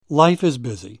Life is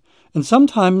busy, and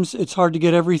sometimes it's hard to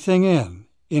get everything in,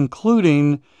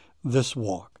 including this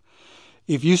walk.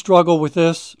 If you struggle with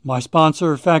this, my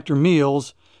sponsor, Factor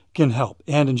Meals, can help.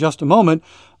 And in just a moment,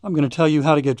 I'm going to tell you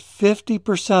how to get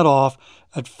 50% off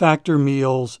at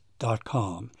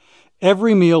factormeals.com.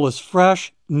 Every meal is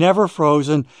fresh, never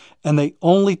frozen, and they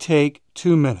only take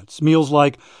 2 minutes. Meals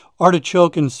like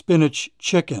artichoke and spinach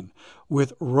chicken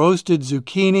with roasted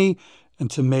zucchini and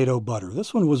tomato butter.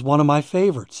 This one was one of my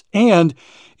favorites. And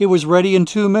it was ready in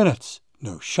 2 minutes.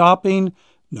 No shopping,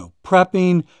 no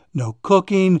prepping, no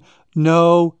cooking,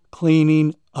 no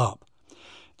cleaning up.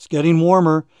 It's getting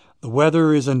warmer. The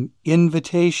weather is an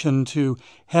invitation to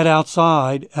head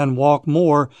outside and walk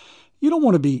more. You don't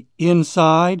want to be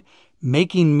inside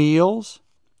making meals.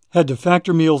 Head to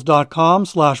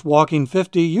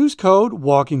factormeals.com/walking50. Use code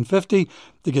walking50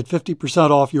 to get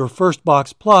 50% off your first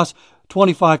box plus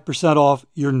 25% off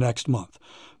your next month.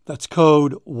 That's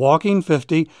code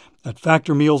walking50 at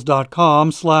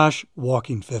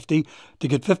factormeals.com/walking50 to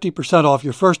get 50% off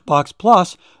your first box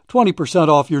plus 20%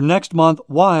 off your next month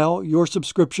while your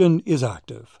subscription is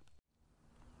active.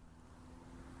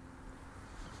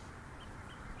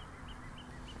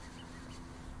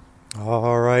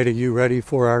 All right, are you ready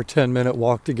for our 10-minute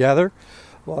walk together?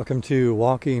 Welcome to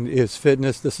Walking is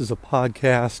Fitness. This is a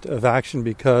podcast of action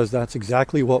because that's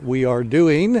exactly what we are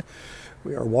doing.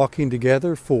 We are walking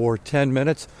together for 10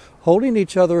 minutes, holding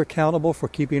each other accountable for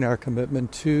keeping our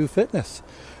commitment to fitness.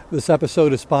 This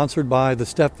episode is sponsored by the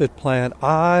StepFit Plan.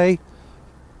 I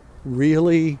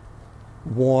really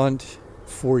want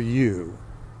for you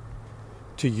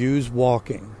to use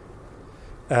walking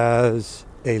as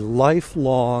a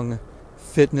lifelong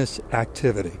fitness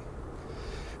activity.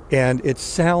 And it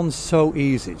sounds so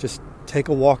easy. Just take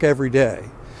a walk every day.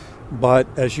 But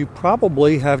as you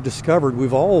probably have discovered,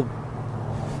 we've all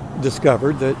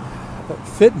discovered that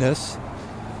fitness,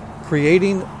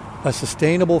 creating a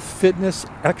sustainable fitness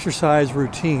exercise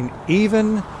routine,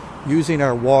 even using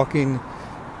our walking,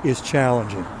 is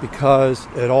challenging because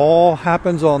it all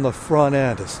happens on the front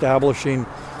end, establishing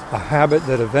a habit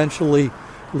that eventually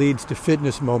leads to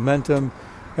fitness momentum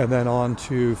and then on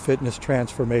to fitness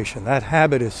transformation. That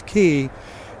habit is key,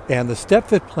 and the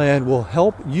StepFit Plan will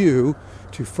help you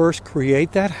to first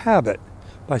create that habit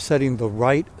by setting the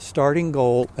right starting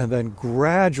goal and then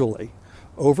gradually,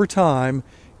 over time,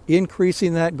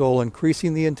 increasing that goal,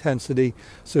 increasing the intensity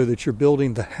so that you're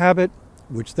building the habit,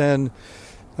 which then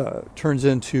turns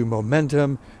into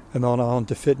momentum and then on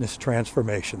to fitness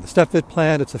transformation. The StepFit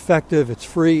Plan, it's effective, it's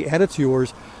free, and it's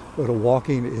yours. Go to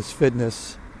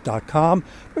walkingisfitness.com.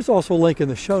 There's also a link in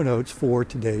the show notes for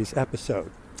today's episode.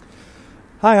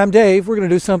 Hi, I'm Dave. We're going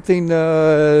to do something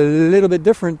a little bit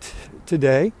different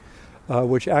today,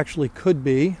 which actually could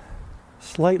be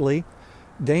slightly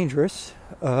dangerous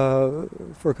for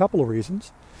a couple of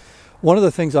reasons. One of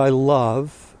the things I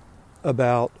love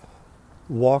about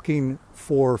walking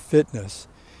for fitness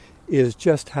is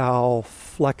just how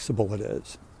flexible it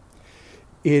is.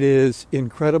 It is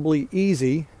incredibly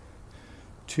easy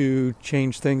to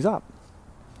change things up,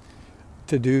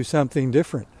 to do something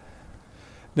different.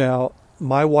 Now,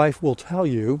 my wife will tell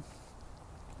you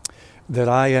that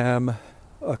I am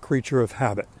a creature of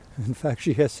habit. In fact,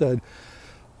 she has said,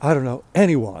 I don't know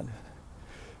anyone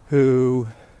who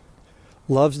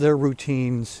loves their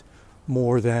routines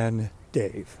more than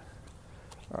Dave.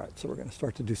 All right, so we're going to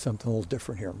start to do something a little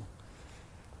different here.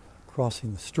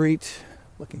 Crossing the street,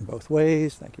 looking both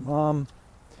ways. Thank you, Mom.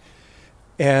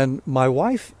 And my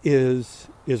wife is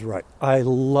right. I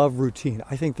love routine.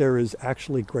 I think there is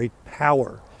actually great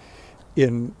power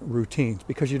in routines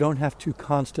because you don't have to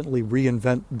constantly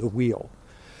reinvent the wheel.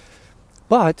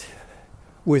 But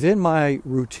within my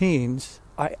routines,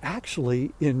 I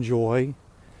actually enjoy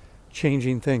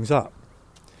changing things up.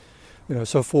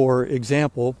 So for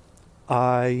example,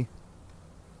 I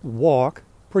walk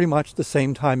pretty much the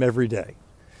same time every day.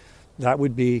 That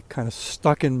would be kind of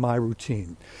stuck in my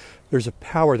routine. There's a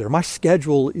power there. My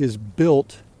schedule is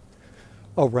built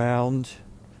around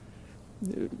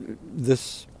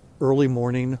this early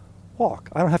morning walk.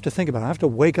 I don't have to think about it. I have to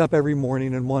wake up every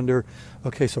morning and wonder,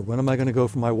 okay, so when am I going to go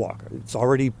for my walk? It's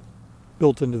already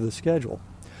built into the schedule.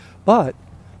 But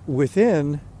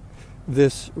within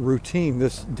this routine,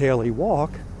 this daily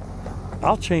walk,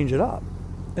 I'll change it up.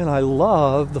 And I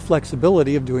love the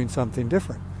flexibility of doing something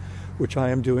different, which I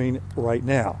am doing right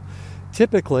now.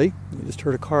 Typically, you just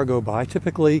heard a car go by,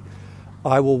 typically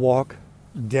I will walk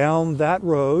down that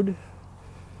road,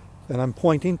 and I'm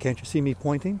pointing, can't you see me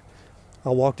pointing?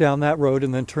 I'll walk down that road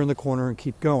and then turn the corner and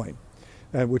keep going,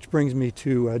 which brings me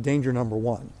to danger number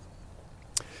one.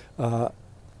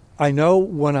 I know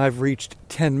when I've reached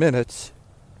 10 minutes,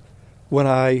 when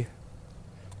I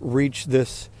reach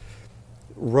this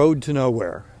road to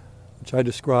nowhere, which I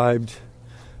described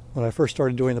when I first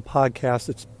started doing the podcast.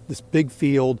 It's this big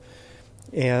field,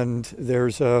 and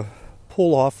there's a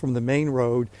pull off from the main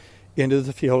road into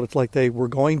the field. It's like they were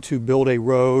going to build a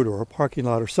road or a parking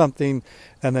lot or something,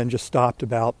 and then just stopped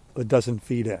about a dozen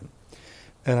feet in.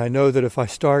 And I know that if I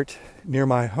start near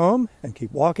my home and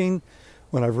keep walking,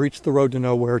 when I've reached the road to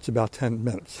nowhere, it's about 10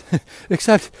 minutes.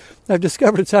 Except I've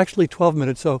discovered it's actually 12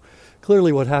 minutes. So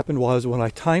clearly what happened was when I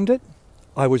timed it,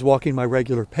 I was walking my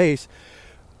regular pace,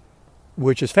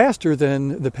 which is faster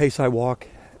than the pace I walk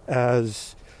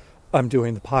as I'm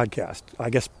doing the podcast. I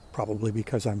guess probably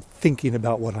because I'm thinking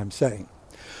about what I'm saying.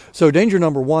 So danger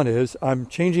number one is I'm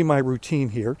changing my routine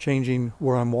here, changing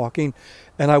where I'm walking,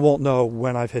 and I won't know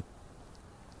when I've hit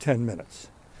 10 minutes.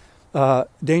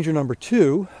 Danger number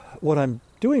two, what I'm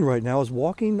doing right now is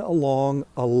walking along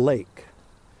a lake.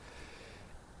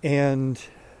 And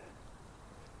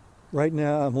right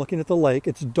now I'm looking at the lake.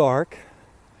 It's dark,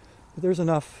 but there's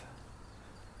enough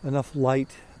light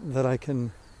that I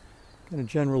can kind of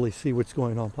generally see what's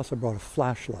going on. Plus I brought a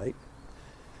flashlight.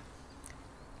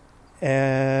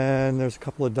 And there's a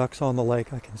couple of ducks on the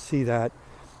lake. I can see that.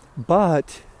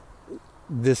 But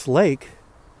this lake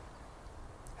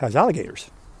has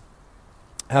alligators.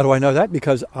 How do I know that?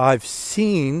 Because I've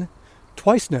seen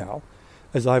twice now,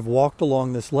 as I've walked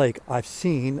along this lake, I've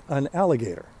seen an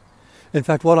alligator. In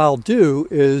fact, what I'll do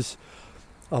is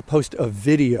I'll post a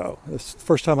video. This is the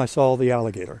first time I saw the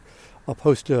alligator. I'll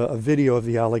post a video of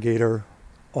the alligator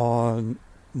on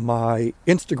my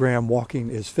Instagram, Walking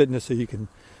is Fitness, so you can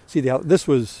see this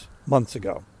was months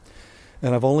ago.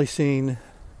 And I've only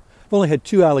had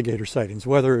 2 alligator sightings,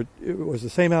 whether it was the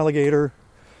same alligator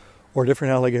or a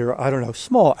different alligator, I don't know,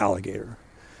 small alligator,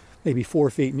 maybe 4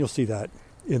 feet, and you'll see that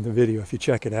in the video if you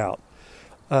check it out.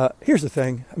 Here's the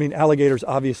thing. I mean, alligators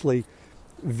obviously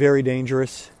very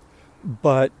dangerous,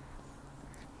 but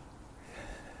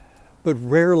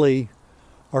rarely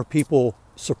are people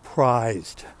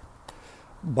surprised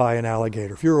by an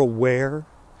alligator. If you're aware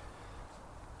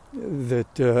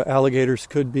that alligators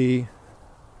could be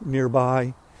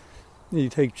nearby, you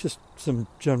take just some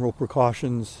general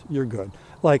precautions, you're good.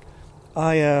 Like,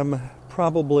 I am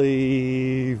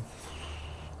probably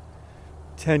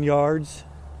 10 yards,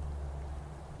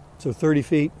 so 30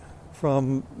 feet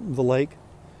from the lake.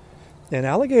 And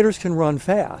alligators can run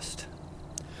fast,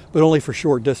 but only for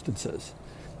short distances.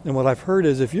 And what I've heard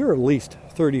is if you're at least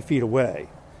 30 feet away,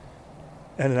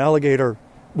 and an alligator,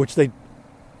 which they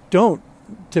don't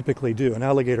typically do, an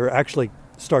alligator actually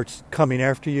starts coming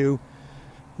after you,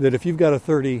 that if you've got a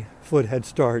 30-foot head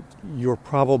start, you're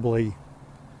probably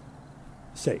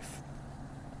safe.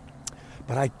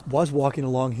 But I was walking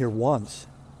along here once,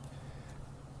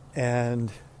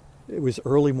 and it was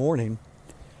early morning,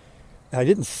 and I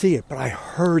didn't see it, but I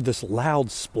heard this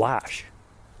loud splash.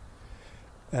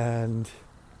 And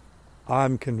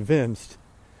I'm convinced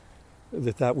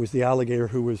that was the alligator,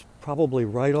 who was probably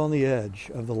right on the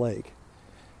edge of the lake.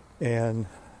 And,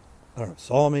 I don't know,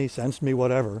 saw me, sensed me,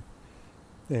 whatever.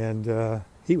 And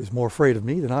he was more afraid of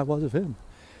me than I was of him.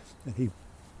 And he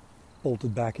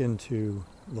bolted back into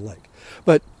the lake.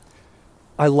 But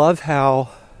I love how,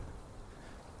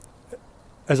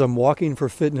 as I'm walking for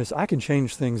fitness, I can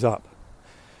change things up.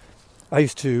 I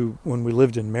used to, when we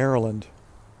lived in Maryland,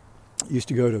 used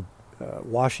to go to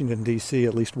Washington, D.C.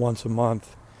 at least once a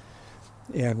month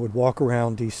and would walk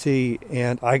around D.C.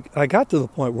 And I got to the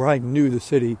point where I knew the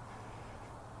city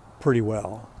pretty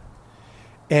well.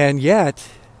 And yet,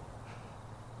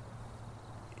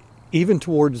 even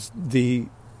towards the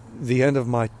end of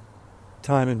my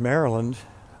time in Maryland,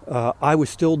 I was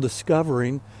still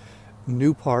discovering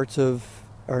new parts of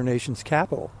our nation's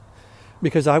capital,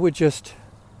 because I would just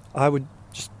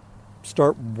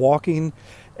start walking,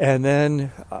 and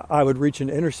then I would reach an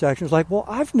intersection. It's like, well,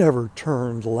 I've never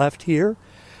turned left here,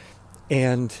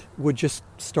 and would just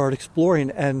start exploring.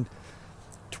 And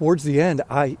towards the end,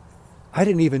 I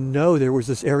didn't even know there was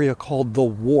this area called the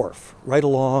Wharf right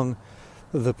along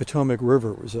the Potomac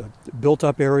River. It was a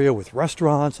built-up area with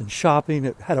restaurants and shopping.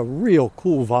 It had a real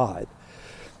cool vibe.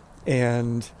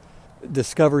 And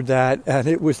discovered that, and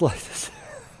it was like this.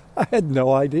 I had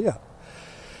no idea.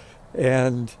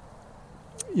 And,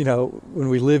 you know, when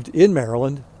we lived in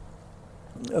Maryland,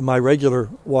 my regular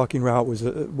walking route was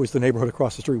the neighborhood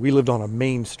across the street. We lived on a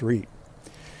main street,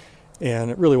 and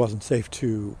it really wasn't safe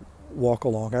to walk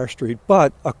along our street.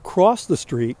 But across the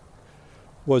street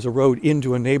was a road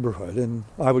into a neighborhood, and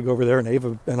I would go over there, and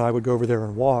Ava and I would go over there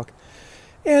and walk.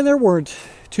 And there weren't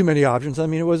too many options. I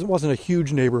mean, it wasn't a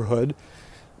huge neighborhood,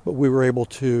 but we were able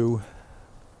to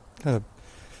kind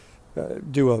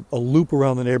of do a loop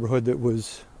around the neighborhood that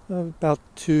was about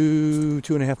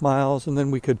 2.5 miles, and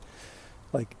then we could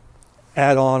like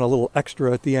add on a little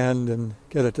extra at the end and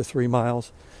get it to 3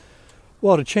 miles.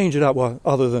 Well, to change it up, well,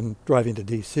 other than driving to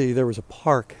DC, there was a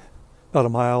park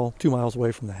about 2 miles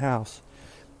away from the house,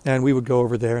 and we would go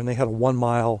over there, and they had a 1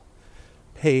 mile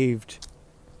paved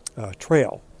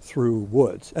trail through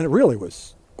woods, and it really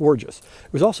was gorgeous.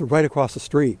 It was also right across the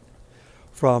street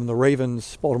from the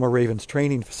Baltimore Ravens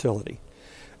training facility,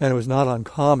 and it was not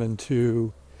uncommon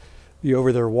to be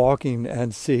over there walking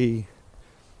and see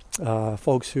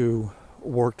folks who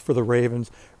worked for the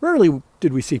Ravens. Rarely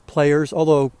did we see players,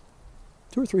 although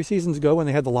 2 or 3 seasons ago when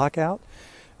they had the lockout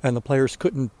and the players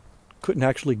couldn't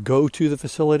actually go to the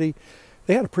facility,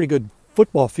 they had a pretty good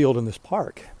football field in this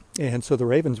park, and so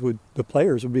the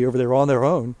players would be over there on their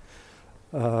own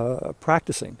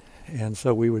practicing, and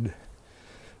so we would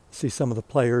see some of the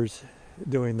players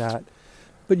doing that.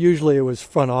 But usually it was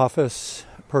front office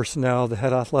personnel, the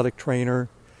head athletic trainer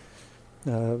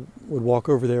would walk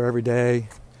over there every day.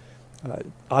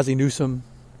 Ozzie Newsome,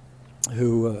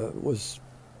 who was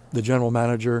the general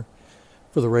manager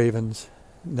for the Ravens,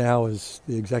 now is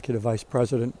the executive vice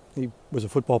president. He was a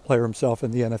football player himself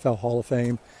in the NFL Hall of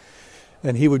Fame,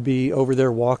 and he would be over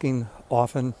there walking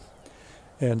often.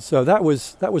 And so that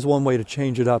was one way to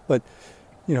change it up, but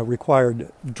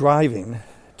required driving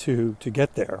to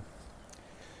get there.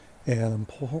 And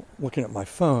I'm looking at my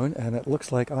phone, and it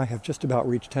looks like I have just about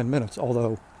reached 10 minutes,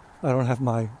 although I don't have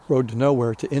my road to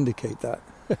nowhere to indicate that.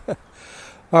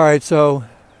 All right, so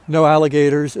no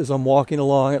alligators as I'm walking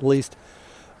along, at least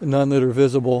none that are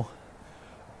visible.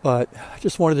 But I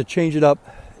just wanted to change it up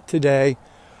today,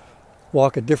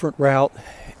 walk a different route,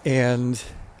 and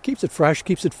keeps it fresh,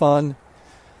 keeps it fun.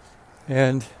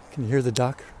 And can you hear the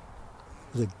duck?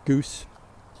 The goose?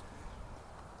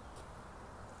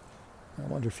 I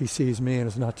wonder if he sees me and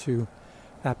is not too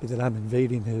happy that I'm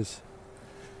invading his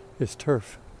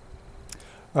turf.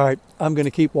 All right, I'm going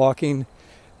to keep walking,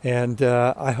 and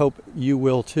I hope you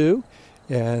will too,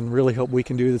 and really hope we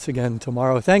can do this again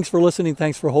tomorrow. Thanks for listening.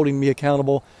 Thanks for holding me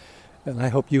accountable, and I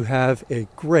hope you have a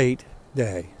great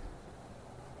day.